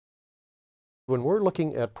When we're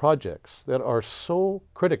looking at projects that are so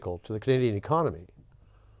critical to the Canadian economy,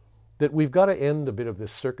 that we've got to end a bit of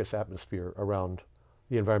this circus atmosphere around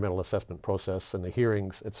the environmental assessment process and the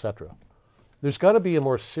hearings, etc. There's got to be a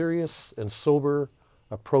more serious and sober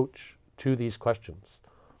approach to these questions.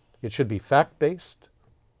 It should be fact-based,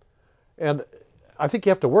 and I think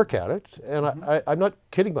you have to work at it. And I'm not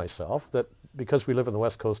kidding myself that because we live on the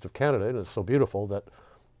west coast of Canada and it's so beautiful that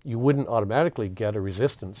you wouldn't automatically get a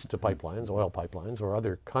resistance to pipelines, oil pipelines, or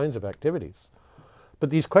other kinds of activities. But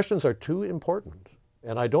these questions are too important,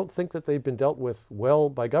 and I don't think that they've been dealt with well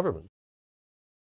by government.